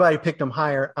think anybody picked him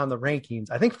higher on the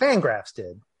rankings. I think Fangraphs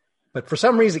did. But for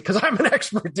some reason, because I'm an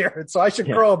expert, Darren, so I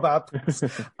should crow about this.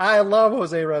 I love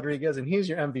Jose Rodriguez, and he's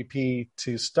your MVP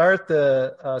to start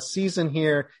the season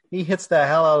here. He hits the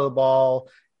hell out of the ball,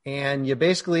 and he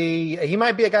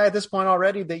might be a guy at this point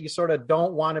already that you sort of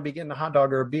don't want to be getting a hot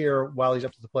dog or a beer while he's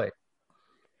up to the plate.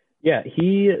 Yeah,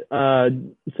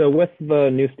 so with the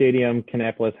new stadium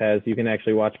Kannapolis has, you can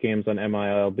actually watch games on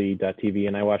MILB.TV,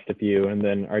 and I watched a few, and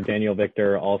then our Daniel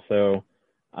Victor also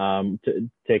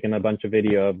taking a bunch of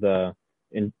video of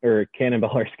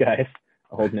Cannonballers guys,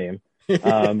 old name.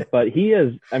 But he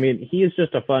is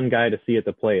just a fun guy to see at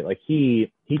the plate. Like he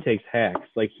takes hacks.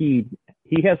 Like he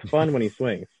has fun when he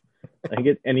swings. And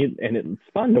it's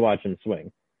fun to watch him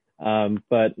swing.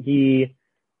 But when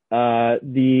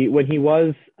he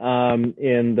was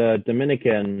in the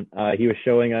Dominican, he was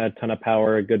showing a ton of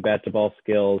power, good bat to ball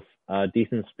skills,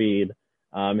 decent speed.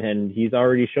 And he's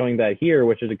already showing that here,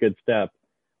 which is a good step.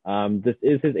 This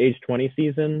is his age 20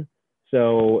 season,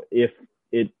 so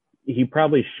he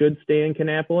probably should stay in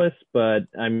Kannapolis, but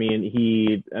I mean,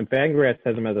 Fangraphs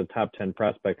has him as a top 10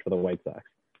 prospect for the White Sox.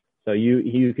 So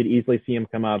you could easily see him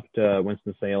come up to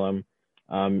Winston-Salem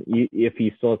if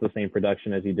he still has the same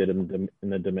production as he did in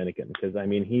the Dominican, because I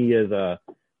mean, he is a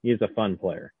fun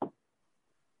player.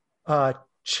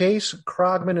 Chase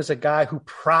Krogman is a guy who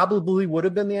probably would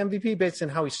have been the MVP based on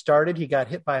how he started. He got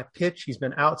hit by a pitch. He's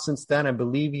been out since then. I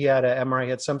believe he had an MRI,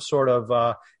 he had some sort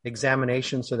of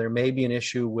examination, so there may be an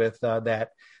issue with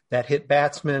that hit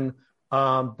batsman.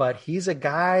 But he's a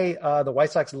guy the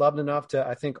White Sox loved enough to,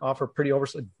 I think, offer pretty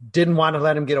didn't want to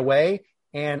let him get away.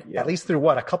 And at least through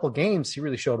a couple games, he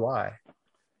really showed why.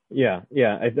 Yeah.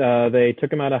 They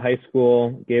took him out of high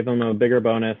school, gave him a bigger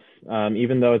bonus.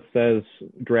 Even though it says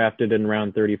drafted in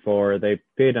round 34, they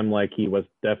paid him like he was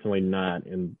definitely not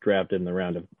drafted in the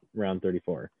round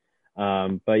 34.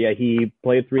 But yeah, he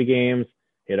played 3 games,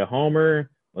 hit a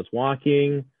homer, was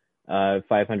walking,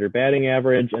 500 batting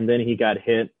average, and then he got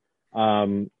hit.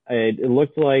 It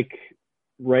looked like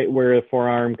right where the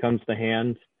forearm comes to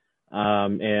hand.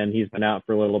 And he's been out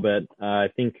for a little bit. I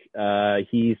think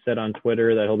he said on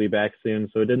Twitter that he'll be back soon,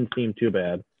 so it didn't seem too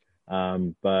bad.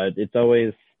 But it's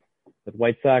always, with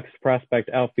White Sox prospect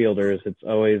outfielders, it's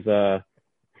always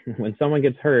when someone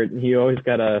gets hurt, you always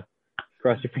got to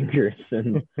cross your fingers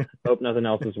and hope nothing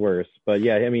else is worse. But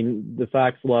yeah, I mean, the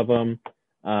Sox love him.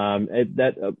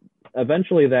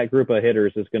 Eventually that group of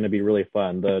hitters is going to be really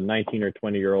fun. The 19 or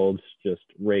 20-year-olds just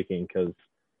raking because,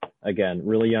 again,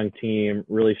 really young team,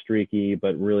 really streaky,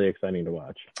 but really exciting to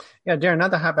watch. Yeah, Darren, not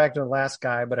to hop back to the last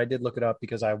guy, but I did look it up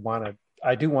because I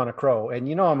do want to crow. And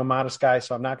I'm a modest guy,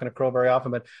 so I'm not going to crow very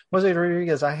often. But Jose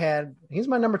Rodriguez, he's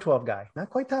my number 12 guy. Not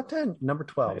quite top 10, number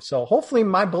 12. Nice. So hopefully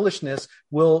my bullishness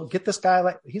will get this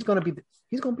guy. He's going to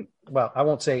be, well, I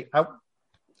won't say,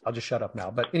 I'll just shut up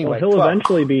now. But anyway. Well, he'll 12.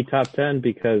 Eventually be top 10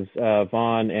 because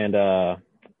Vaughn and,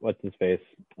 what's his face?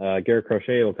 Garrett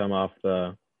Crochet will come off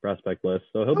the prospect list,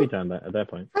 so he'll be 10 at that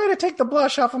point. Trying to take the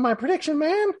blush off of my prediction,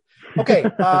 man. Okay,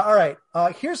 all right.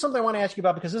 Here's something I want to ask you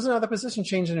about because this is another position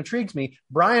change that intrigues me.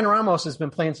 Brian Ramos has been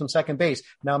playing some second base.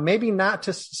 Now, maybe not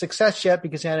to success yet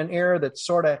because he had an error that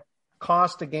sort of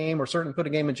cost a game or certainly put a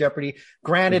game in jeopardy.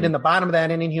 Granted, in the bottom of that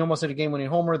inning, he almost hit a game-winning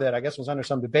homer that I guess was under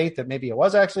some debate that maybe it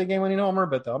was actually a game-winning homer,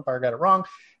 but the umpire got it wrong.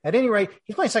 At any rate,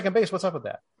 he's playing second base. What's up with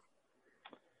that?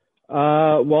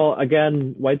 Well,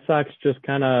 again, White Sox just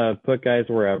kind of put guys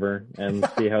wherever and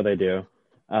see how they do.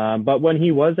 But when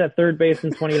he was at third base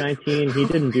in 2019, he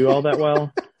didn't do all that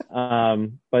well.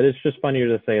 But it's just funnier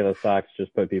to say the Sox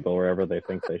just put people wherever they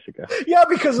think they should go. Yeah,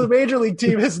 because the major league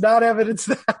team has not evidenced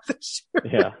that this year.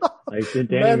 Yeah, like Danny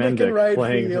Mendick in right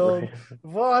playing field,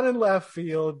 Vaughn in left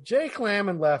field, Jake Lamb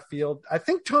in left field. I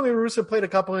think Tony Russo played a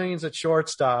couple innings at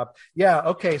shortstop. Yeah,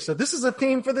 okay, so this is a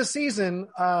theme for the season.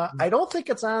 I don't think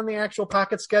it's on the actual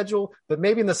pocket schedule, but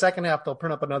maybe in the second half they'll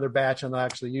print up another batch and they'll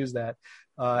actually use that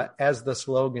as the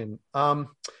slogan.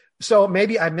 So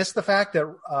maybe I missed the fact that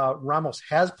Ramos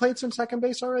has played some second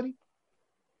base already?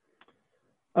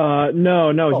 No.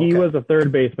 Okay. He was a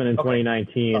third baseman in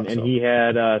 2019, and he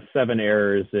had 7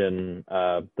 errors in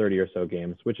 30 or so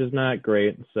games, which is not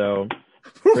great. So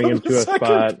bring him to a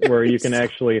spot where you can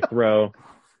actually throw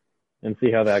and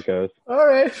see how that goes. All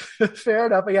right, fair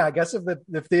enough. But yeah, I guess if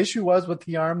the issue was with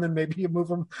the arm, then maybe you move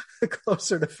him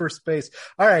closer to first base.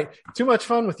 All right, too much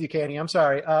fun with you, Candy. I'm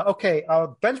sorry. Okay,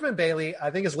 Benjamin Bailey, I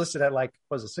think is listed at 6'1",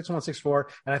 6'4",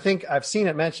 and I think I've seen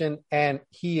it mentioned, and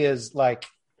he is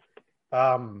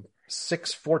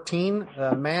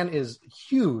 6'14". Man is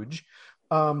huge.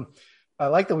 I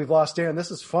like that we've lost Darren. This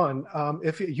is fun.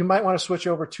 If you might want to switch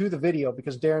over to the video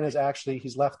because Darren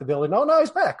he's left the building. No,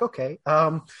 he's back. Okay.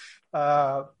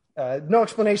 No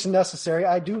explanation necessary.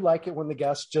 I do like it when the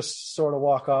guests just sort of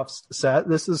walk off set.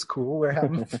 This is cool. We're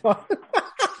having fun.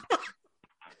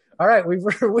 All right. We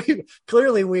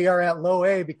clearly we are at low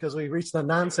A because we reached the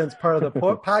nonsense part of the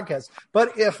podcast.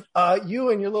 But if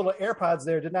you and your little AirPods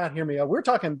there did not hear me, we're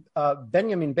talking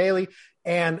Benjamin Bailey,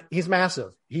 and he's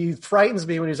massive. He frightens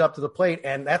me when he's up to the plate,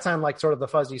 and that's on sort of the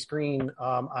fuzzy screen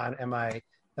on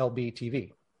MILB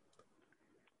TV.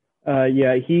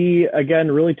 Yeah, he,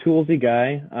 again, really toolsy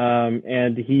guy.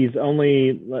 And he's only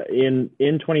in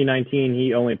 2019,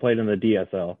 he only played in the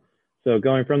DSL. So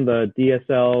going from the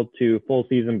DSL to full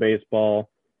season baseball,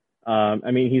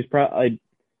 he's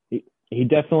he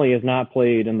definitely has not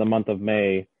played in the month of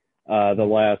May, the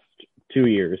last 2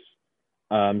 years.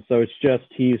 So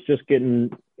he's just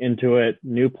getting into it,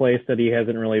 new place that he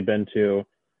hasn't really been to,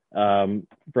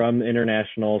 from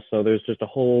international. So there's just a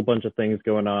whole bunch of things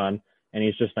going on. And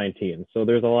he's just 19. So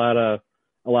there's a lot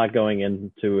going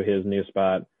into his new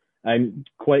spot. I'm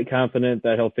quite confident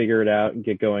that he'll figure it out and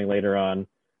get going later on.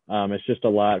 It's just a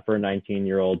lot for a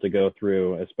 19-year-old to go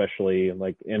through, especially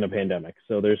in a pandemic.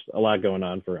 So there's a lot going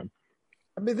on for him.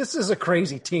 This is a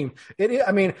crazy team. You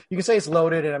can say it's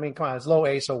loaded, and come on, it's low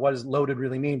A. So what does loaded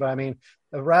really mean? But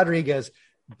Rodriguez,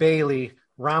 Bailey,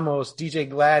 Ramos, DJ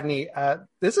Gladney.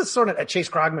 This is sort of a Chase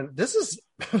Krogman. This is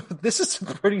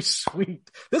pretty sweet.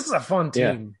 This is a fun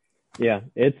team. Yeah.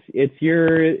 It's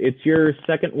your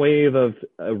second wave of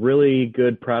really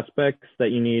good prospects that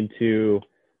you need to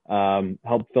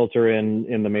help filter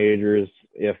in the majors.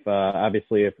 If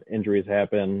obviously if injuries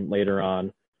happen later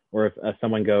on, or if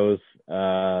someone goes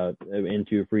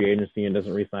into free agency and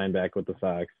doesn't re-sign back with the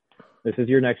Sox, this is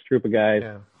your next group of guys.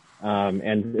 Yeah.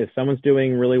 And if someone's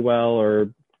doing really well or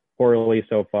poorly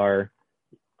so far,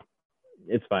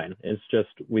 it's fine. It's just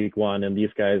week one, and these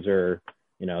guys are,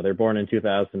 they're born in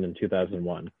 2000 and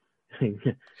 2001.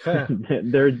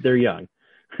 They're young.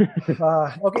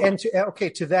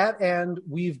 To that end,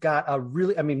 we've got a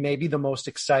really, maybe the most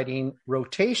exciting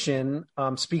rotation.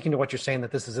 Speaking to what you're saying,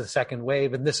 that this is a second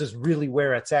wave, and this is really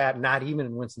where it's at. Not even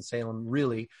in Winston-Salem,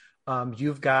 really.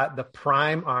 You've got the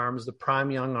prime arms, the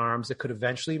prime young arms that could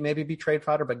eventually maybe be trade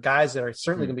fodder, but guys that are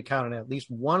certainly going to be counting at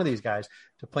least one of these guys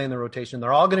to play in the rotation.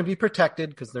 They're all going to be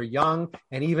protected because they're young.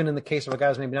 And even in the case of a guy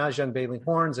who's maybe not as young, Bailey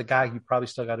Horn's a guy you probably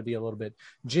still got to be a little bit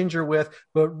ginger with.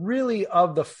 But really,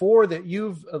 of the four that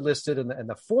you've listed and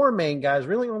the four main guys,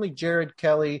 really only Jared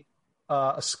Kelly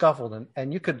scuffled.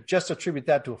 And you could just attribute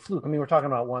that to a fluke. We're talking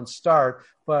about one start,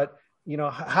 but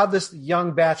how this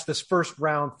young batch, this first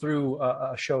round through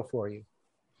a show for you?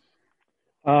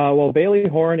 Well, Bailey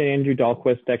Horn and Andrew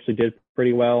Dahlquist actually did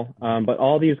pretty well, but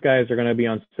all these guys are going to be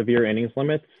on severe innings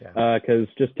limits because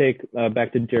just take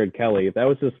back to Jared Kelly. That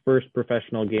was his first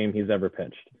professional game he's ever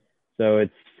pitched. So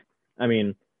it's at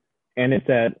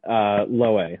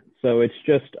low A. So it's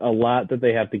just a lot that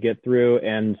they have to get through,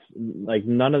 and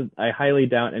I highly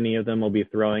doubt any of them will be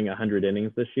throwing 100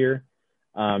 innings this year.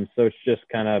 So it's just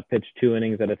kind of pitch 2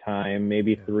 innings at a time,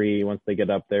 maybe 3 once they get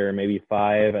up there, maybe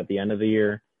 5 at the end of the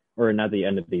year, or not the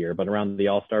end of the year, but around the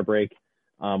All-Star break,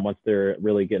 once they're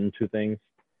really getting to things.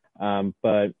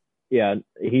 But yeah,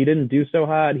 he didn't do so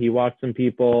hot. He walked some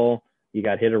people, he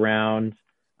got hit around,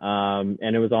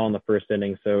 and it was all in the first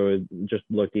inning. So it just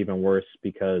looked even worse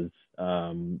because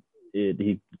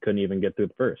he couldn't even get through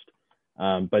the first.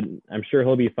 But I'm sure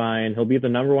he'll be fine. He'll be the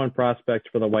number 1 prospect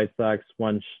for the White Sox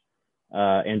once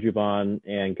Andrew Vaughn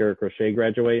and Garrett Crochet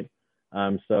graduate.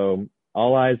 So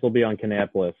all eyes will be on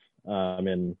Kannapolis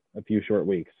in a few short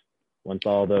weeks once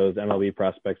all those MLB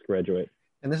prospects graduate.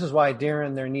 And this is why,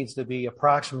 Darren, there needs to be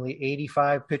approximately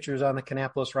 85 pitchers on the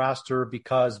Kannapolis roster,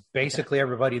 because basically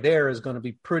everybody there is going to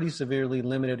be pretty severely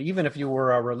limited. Even if you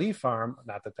were a relief arm,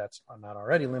 not that that's not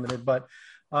already limited, but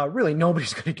really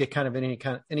nobody's going to get kind of any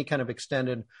kind of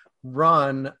extended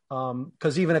run.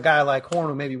 Because even a guy like Horn,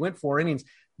 who maybe went 4 innings,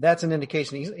 that's an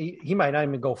indication he might not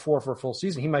even go 4 for a full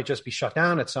season. He might just be shut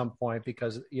down at some point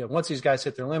because, once these guys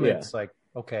hit their limit, It's like,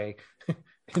 okay,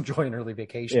 enjoy an early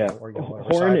vacation. Yeah. Or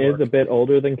Horn is a bit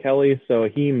older than Kelly, so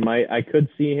I could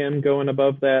see him going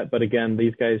above that. But again,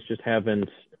 these guys just haven't,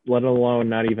 let alone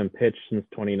not even pitched since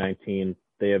 2019.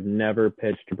 They have never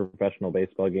pitched a professional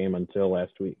baseball game until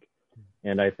last week.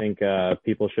 And I think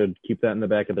people should keep that in the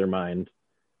back of their mind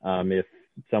if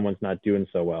someone's not doing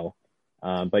so well.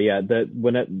 But yeah,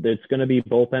 it's going to be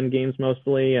bullpen games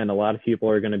mostly, and a lot of people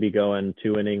are going to be going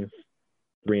 2 innings,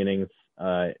 3 innings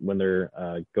when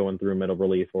they're going through middle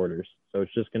relief orders. So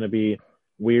it's just going to be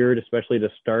weird, especially to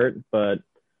start, but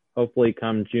hopefully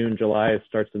come June, July, it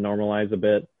starts to normalize a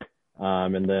bit.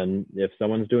 And then if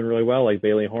someone's doing really well, like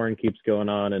Bailey Horn keeps going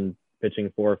on and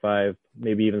pitching 4 or 5,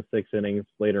 maybe even 6 innings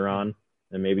later on,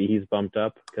 and maybe he's bumped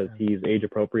up because he's age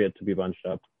appropriate to be bumped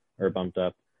up.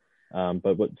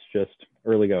 But what's just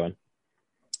early going.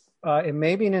 It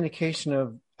may be an indication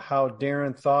of how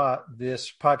Darren thought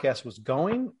this podcast was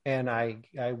going, and I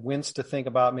winced to think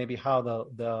about maybe how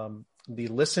the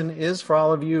listen is for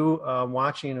all of you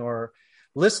watching or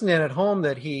listening at home,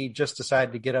 that he just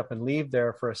decided to get up and leave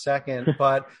there for a second.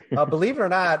 But believe it or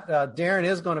not, Darren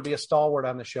is going to be a stalwart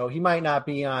on the show. He might not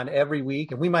be on every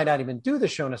week, and we might not even do the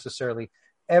show necessarily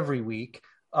every week.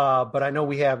 But I know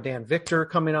we have Dan Victor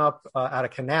coming up out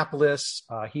of Kannapolis.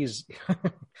 He's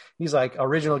like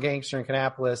original gangster in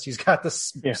Kannapolis. He's got the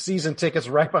season tickets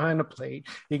right behind the plate.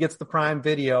 He gets the Prime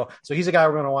Video. So he's a guy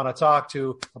we're going to want to talk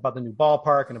to about the new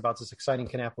ballpark and about this exciting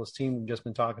Kannapolis team we've just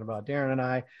been talking about, Darren and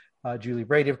I. Julie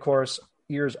Brady, of course,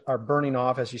 ears are burning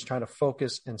off as she's trying to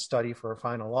focus and study for her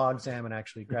final law exam and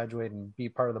actually graduate and be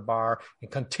part of the bar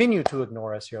and continue to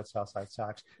ignore us here at Southside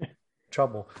Sox.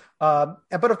 Trouble. But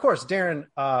of course, Darren,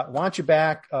 want you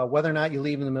back, whether or not you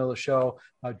leave in the middle of the show,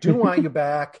 do want you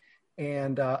back.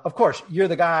 And of course, you're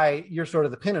the guy, you're sort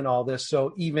of the pin in all this.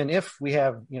 So even if we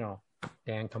have,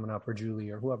 Dan coming up or Julie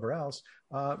or whoever else,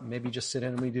 maybe just sit in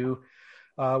and we do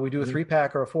a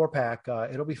 3-pack or a 4-pack.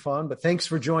 It'll be fun, but thanks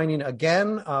for joining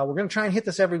again. We're going to try and hit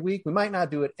this every week. We might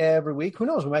not do it every week. Who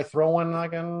knows? We might throw one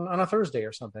like on a Thursday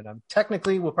or something.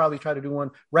 Technically, we'll probably try to do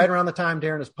one right around the time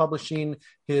Darren is publishing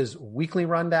his weekly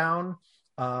rundown.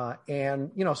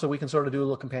 And, so we can sort of do a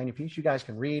little companion piece you guys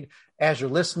can read as you're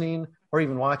listening or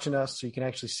even watching us. So you can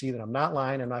actually see that I'm not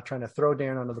lying. I'm not trying to throw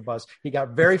Darren under the bus. He got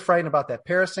very frightened about that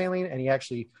parasailing and he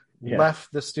actually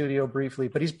left the studio briefly,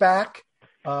 but he's back.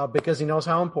 Because he knows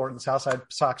how important Southside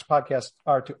Sox podcasts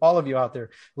are to all of you out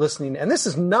there listening. And this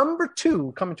is number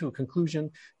 2, coming to a conclusion,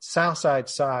 Southside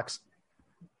Sox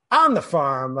on the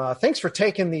farm. Thanks for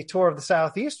taking the tour of the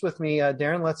Southeast with me,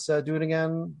 Darren. Let's do it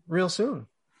again real soon.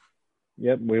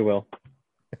 Yep, we will.